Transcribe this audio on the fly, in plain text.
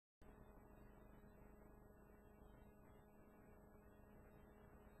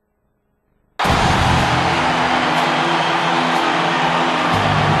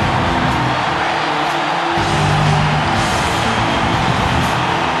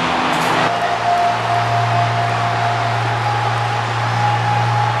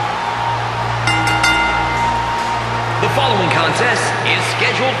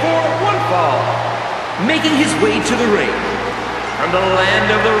scheduled for one fall. Making his way to the ring, from the land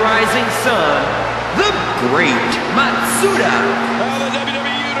of the rising sun, the great Matsuda. The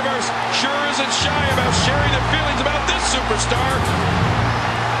WWE Universe sure isn't shy about sharing their feelings about this superstar.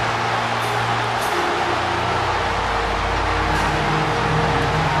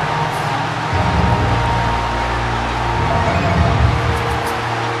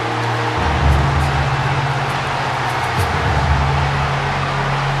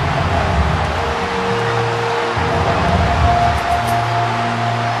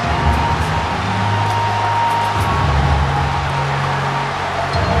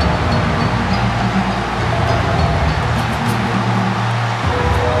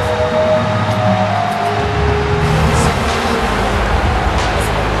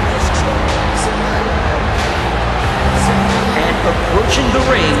 Approaching the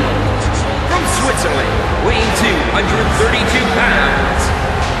ring from Switzerland, weighing 232 pounds,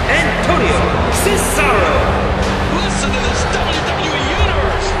 Antonio Cesaro. Listen to this WWE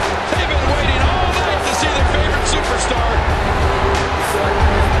Universe. They've been waiting all night to see their favorite superstar.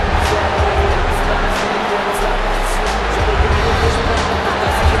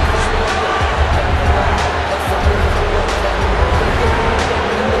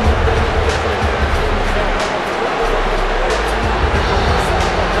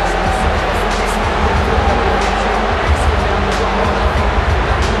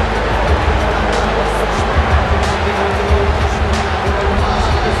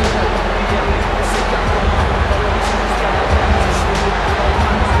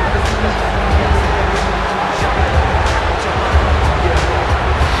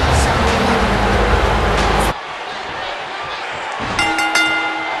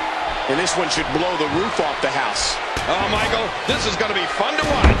 And this one should blow the roof off the house. Oh, Michael, this is going to be fun to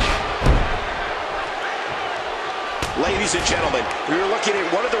watch. Ladies and gentlemen, we are looking at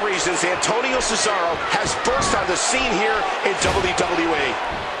one of the reasons Antonio Cesaro has burst on the scene here in WWE.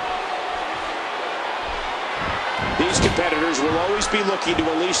 These competitors will always be looking to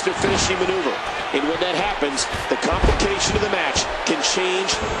unleash their finishing maneuver. And when that happens, the complication of the match can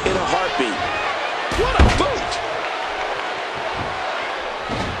change in a heartbeat. What a boot!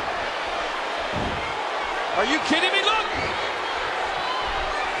 Are you kidding me? Look!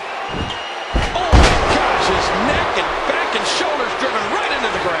 Oh my gosh, his neck and back and shoulders driven right into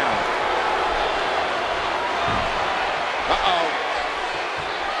the ground. Uh-oh.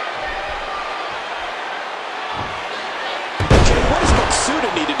 Okay, what does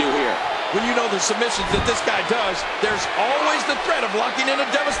Matsuda need to do here? When you know the submissions that this guy does, there's always the threat of locking in a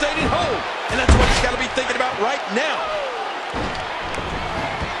devastating hold. And that's what he's got to be thinking about right now.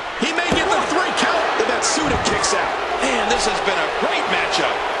 He may get the 3 count. The Matsuda kicks out. Man, this has been a great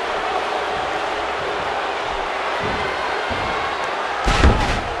matchup.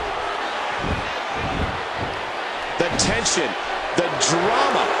 The tension, the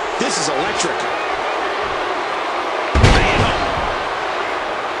drama. This is electric.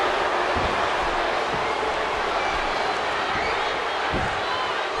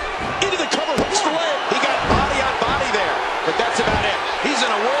 Into the cover, hooks the leg. He got body on body there, but that's about it. He's in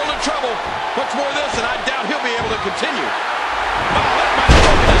a world of trouble. Much more of this, and I doubt he'll be able to continue. Wow, that might have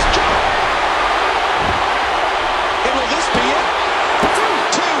broken his jaw. And will this be it?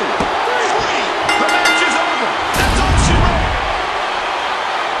 2, 3. The match is over. That's all she wrote.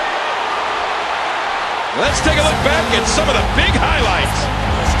 Let's take a look back at some of the big highlights.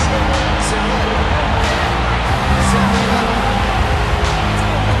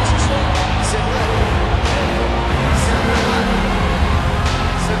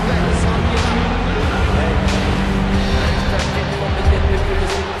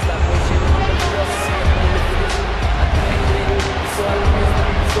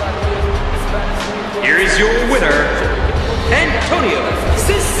 Here is your winner, Antonio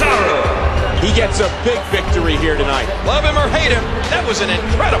Cesaro. He gets a big victory here tonight. Love him or hate him, that was an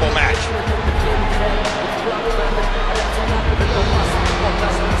incredible match.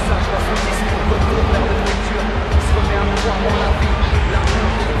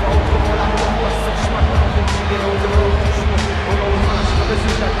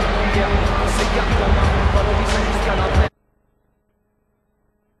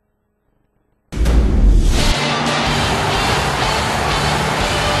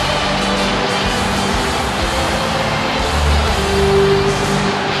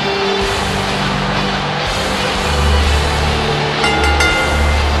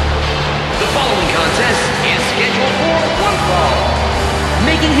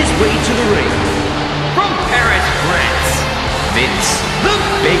 making his way to the ring. From Paris, France, Vince the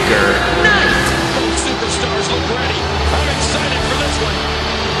Baker Knight. Both superstars look ready. I'm excited for this one.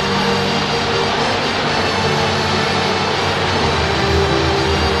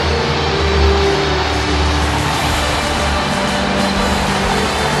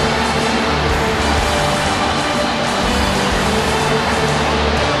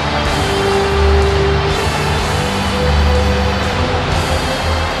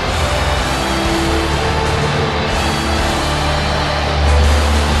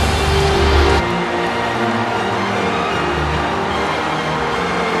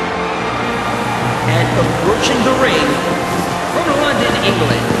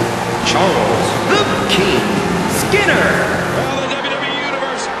 Charles the King Skinner. Well, the WWE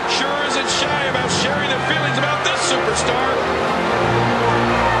Universe sure isn't shy about sharing their feelings about this superstar.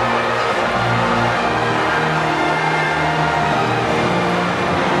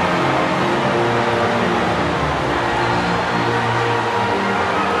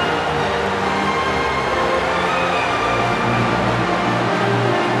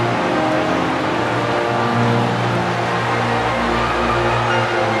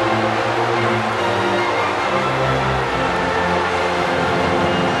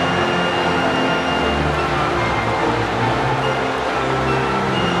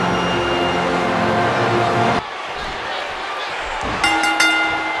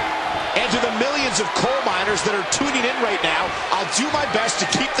 Of coal miners that are tuning in right now, I'll do my best to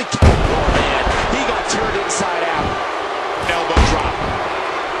keep the... Oh, man, he got turned inside out. Elbow drop.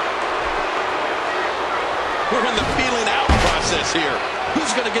 We're in the feeling out process here.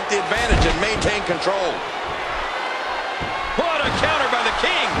 Who's going to get the advantage and maintain control? What a counter by the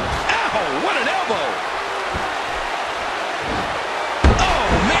King. Ow, what an elbow. Oh,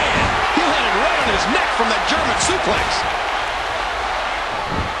 man. He landed right on his neck from that German suplex.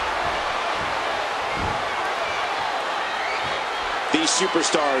 These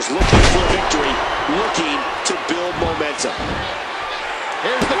superstars looking for victory, looking to build momentum.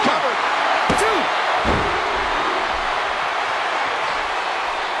 Here's the cover. 2.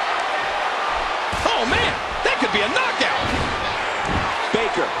 Oh, man, that could be a knockout.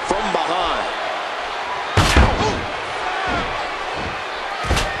 Baker from behind.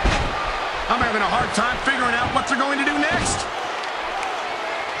 I'm having a hard time figuring out what they're going to do next.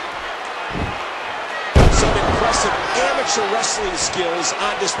 Some impressive amateur wrestling skills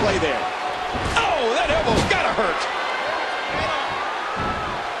on display there. Oh, that elbow's gotta hurt.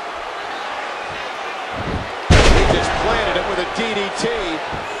 He just planted it with a DDT.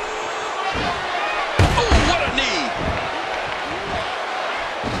 Oh, what a knee.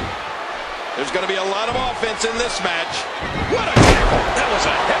 There's gonna be a lot of offense in this match. What a tackle. That was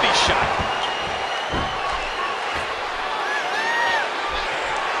a heavy shot.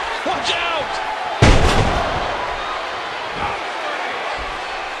 Watch out.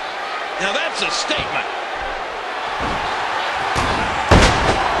 Now that's a statement.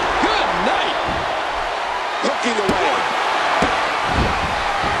 Good night. Looking away.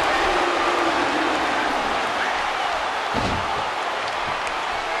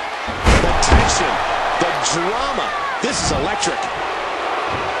 The tension, the drama. This is electric.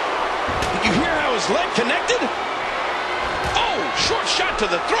 Did you hear how his leg connected? Oh, short shot to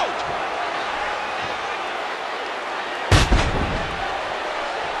the throat.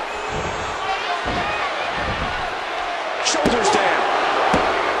 Shoulders down.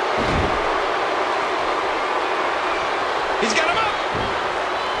 He's got him up.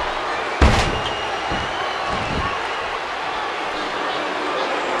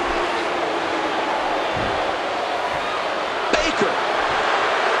 Baker.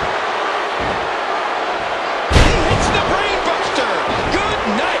 He hits the brain buster. Good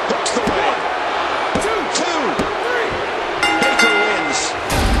night. Hooks the way. 2. Baker wins.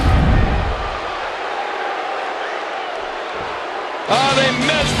 They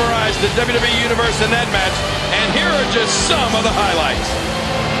mesmerized the WWE Universe in that match, and here are just some of the highlights.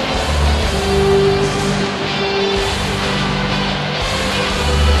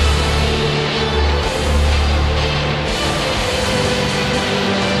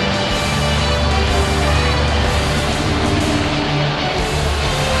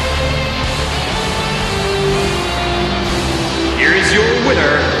 Here is your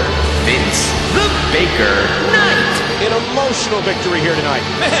winner, Vince the Baker Knight. An emotional victory here tonight.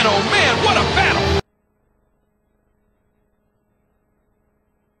 Man, oh man, what a battle!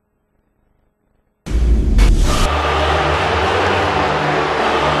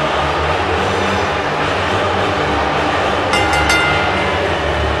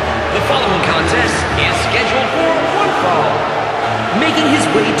 The following contest is scheduled for one fall. Making his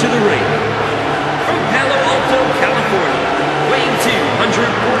way to the ring from Palo Alto, California, weighing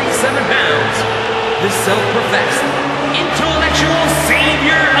 247 pounds, the self-professed intellectual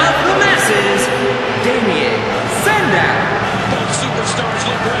savior of the masses, Damien Sandow. Both superstars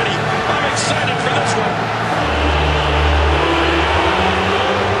look ready. I'm excited for this one.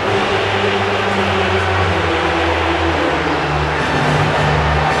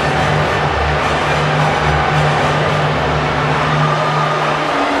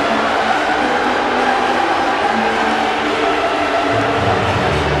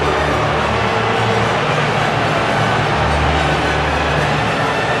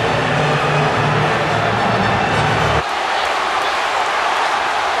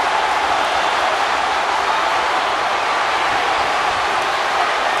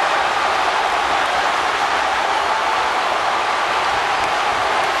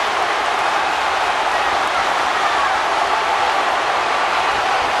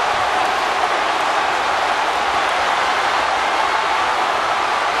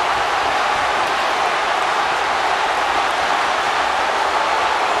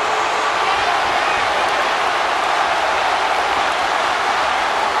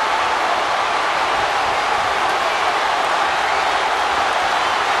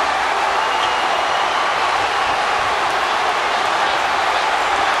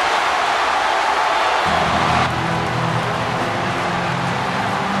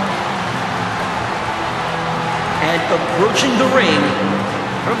 approaching the ring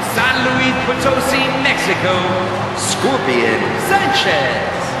from San Luis Potosi, Mexico, Scorpion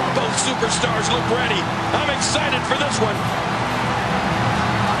Sanchez. Both superstars look ready. I'm excited for this one.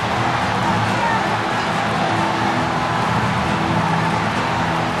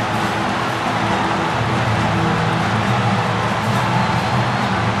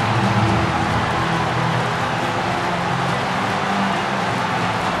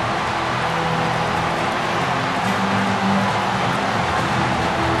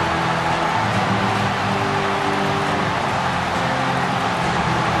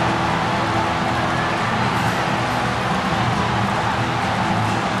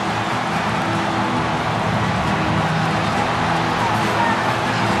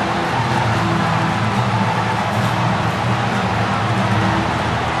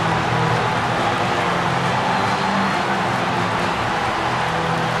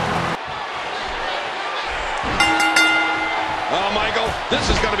 This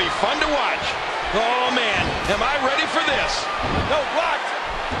is going to be fun to watch. Oh, man, am I ready for this? No, blocked.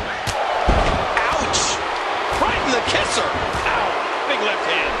 Ouch. Right in the kisser. Ow. Big left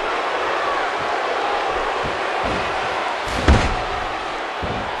hand.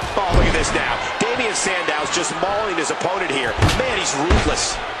 Oh, look at this now. Damien Sandow's just mauling his opponent here. Man, he's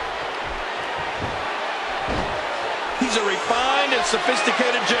ruthless. He's a refined and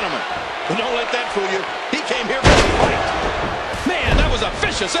sophisticated gentleman. But don't let that fool you. He came here for a fight. Man, that was a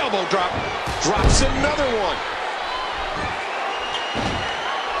vicious elbow drop. Drops another one.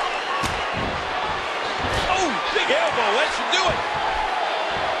 Oh, big elbow. That should do it.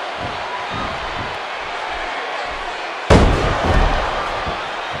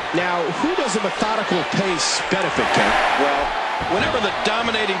 Now, who does a methodical pace benefit, Ken? Well, whenever the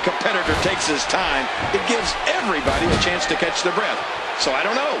dominating competitor takes his time, it gives everybody a chance to catch their breath. So I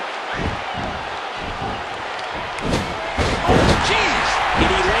don't know. Jeez! And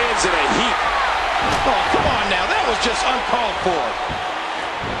he lands in a heap. Oh, come on now. That was just uncalled for.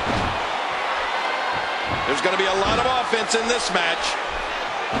 There's going to be a lot of offense in this match.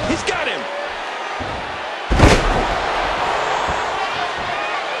 He's got him.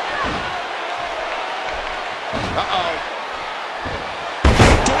 Uh-oh.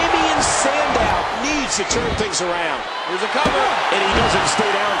 Damien Sandow needs to turn things around. Here's a cover. And he doesn't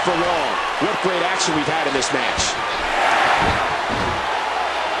stay down for long. What great action we've had in this match.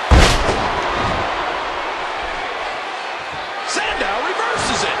 Sandow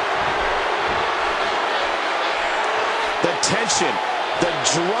reverses it. The tension, the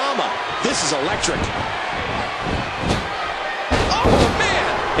drama. This is electric. Oh,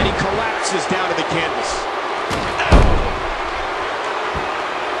 man. And he collapses down to the canvas.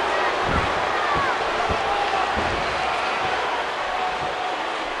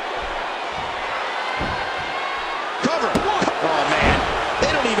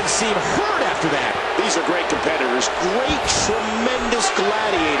 Seem hurt after that. These are great competitors, great, tremendous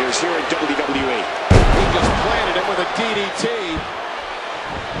gladiators here in WWE. He just planted him with a DDT.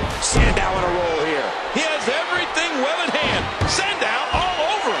 Sandow on a roll here. He has everything well in hand. Sandow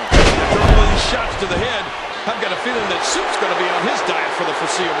all over him. After all of these shots to the head, I've got a feeling that Soup's going to be on his diet for the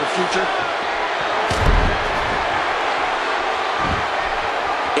foreseeable future.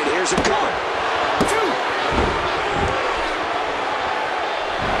 And here's a cover.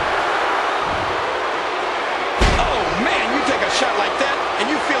 Shot like that, and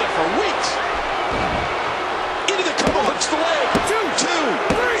you feel it for weeks. Into the cover, hooks the leg. Two,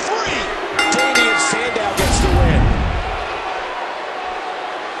 three. Damien Sandow gets the win.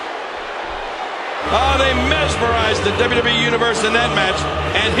 Oh, they mesmerized the WWE Universe in that match,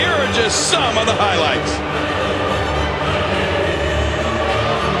 and here are just some of the highlights.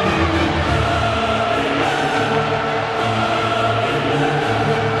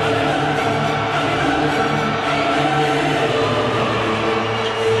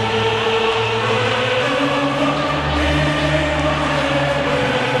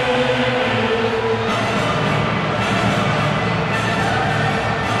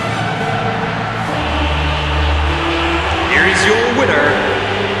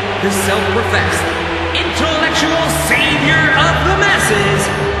 The self-professed intellectual savior of the masses,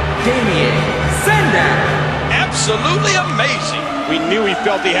 Damien Sandow. Absolutely amazing. We knew he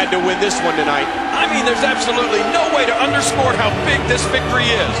felt he had to win this one tonight. I mean, there's absolutely no way to underscore how big this victory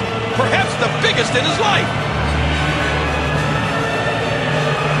is. Perhaps the biggest in his life.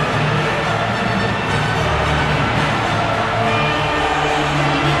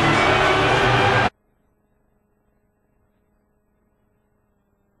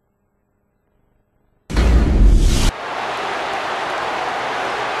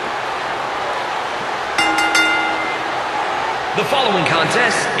 The following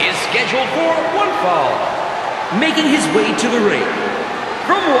contest is scheduled for one fall. Making his way to the ring,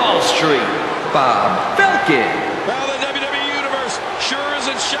 from Wall Street, Bob Falcon. Well, the WWE Universe sure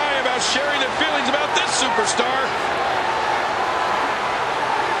isn't shy about sharing their feelings about this superstar.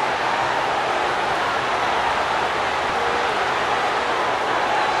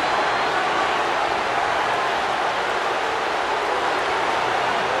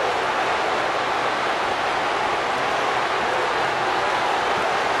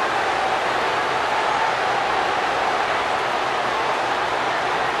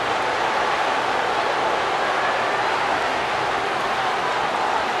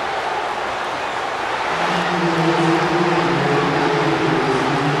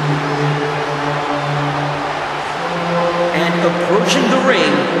 Approaching the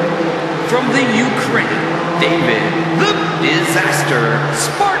ring, from the Ukraine, David, the Disaster,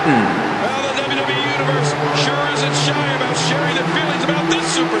 Spartan. Well, the WWE Universe sure isn't shy about sharing their feelings about this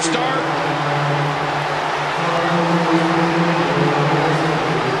superstar.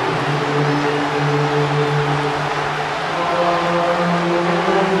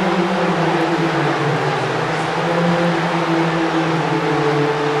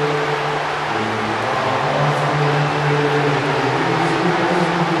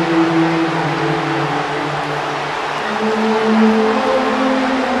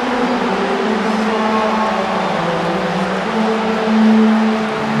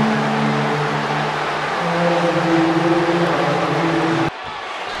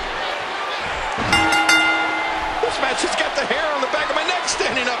 She's got the hair on the back of my neck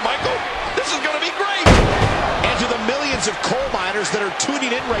standing up, Michael. This is going to be great. And to the millions of coal miners that are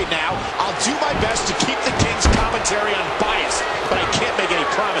tuning in right now, I'll do my best to keep the King's commentary unbiased, but I can't make any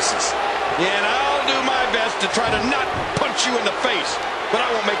promises. Yeah, and I'll do my best to try to not punch you in the face, but I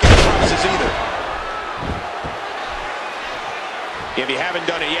won't make any promises either. If you haven't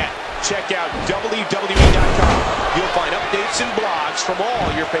done it yet, check out WWE.com. You'll find updates and blogs from all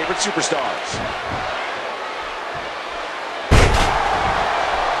your favorite superstars.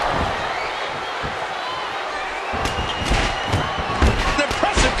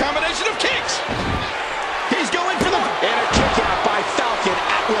 Combination of kicks. He's going for the... And a kick out by Falcon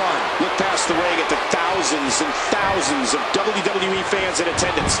at one. Look past the ring at the thousands and thousands of WWE fans in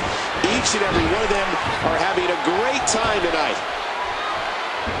attendance. Each and every one of them are having a great time tonight.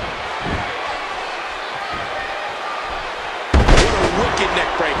 What a wicked neck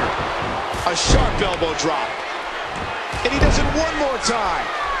breaker. A sharp elbow drop. And he does it one more time.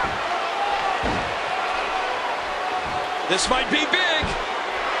 This might be big.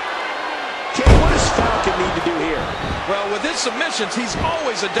 What does Falcon need to do here? Well, with his submissions, he's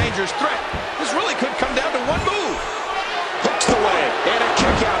always a dangerous threat. This really could come down to one move. Hooks the leg, and a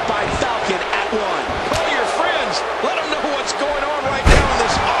kick out by Falcon at one. Call your friends. Let them know what's going on right now in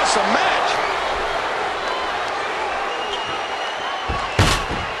this awesome match.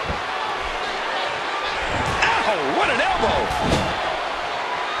 Ow, what an elbow.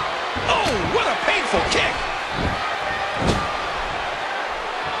 Oh, what a painful kick.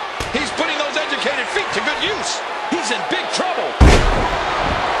 He's putting those educated feet to good use. He's in big trouble.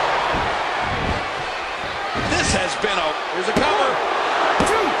 This has been a... Here's a cover.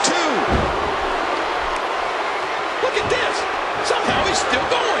 Two. Look at this. Somehow he's still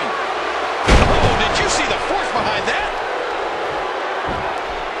going. Oh, did you see the force behind that?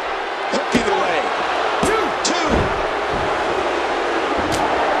 Hooking the leg. Two.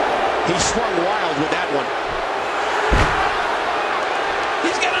 He swung wild with that one.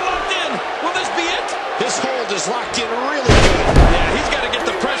 He's got it locked in. Will this be it? This hold is locked in really good. Yeah, he's got to get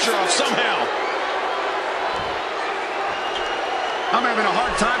the pressure off somehow. I'm having a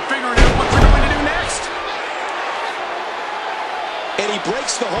hard time figuring out what they're going to do next. And he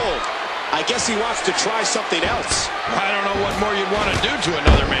breaks the hold. I guess he wants to try something else. I don't know what more you'd want to do to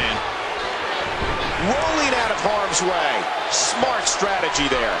another man. Rolling out of harm's way. Smart strategy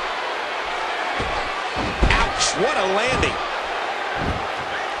there. Ouch, what a landing.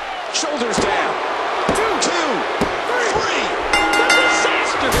 Shoulders down. Two. Three. The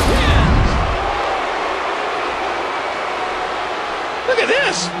Disaster wins. Look at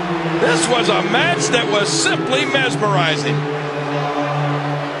this. This was a match that was simply mesmerizing.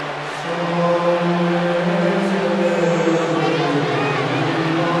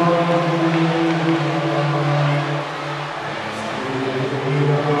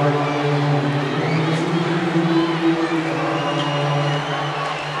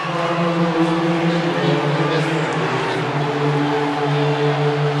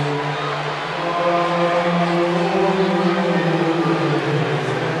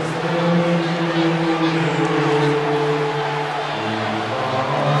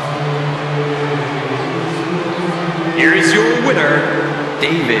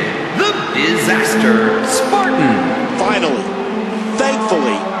 David, the Disaster Spartan. Finally,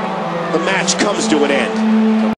 thankfully, the match comes to an end.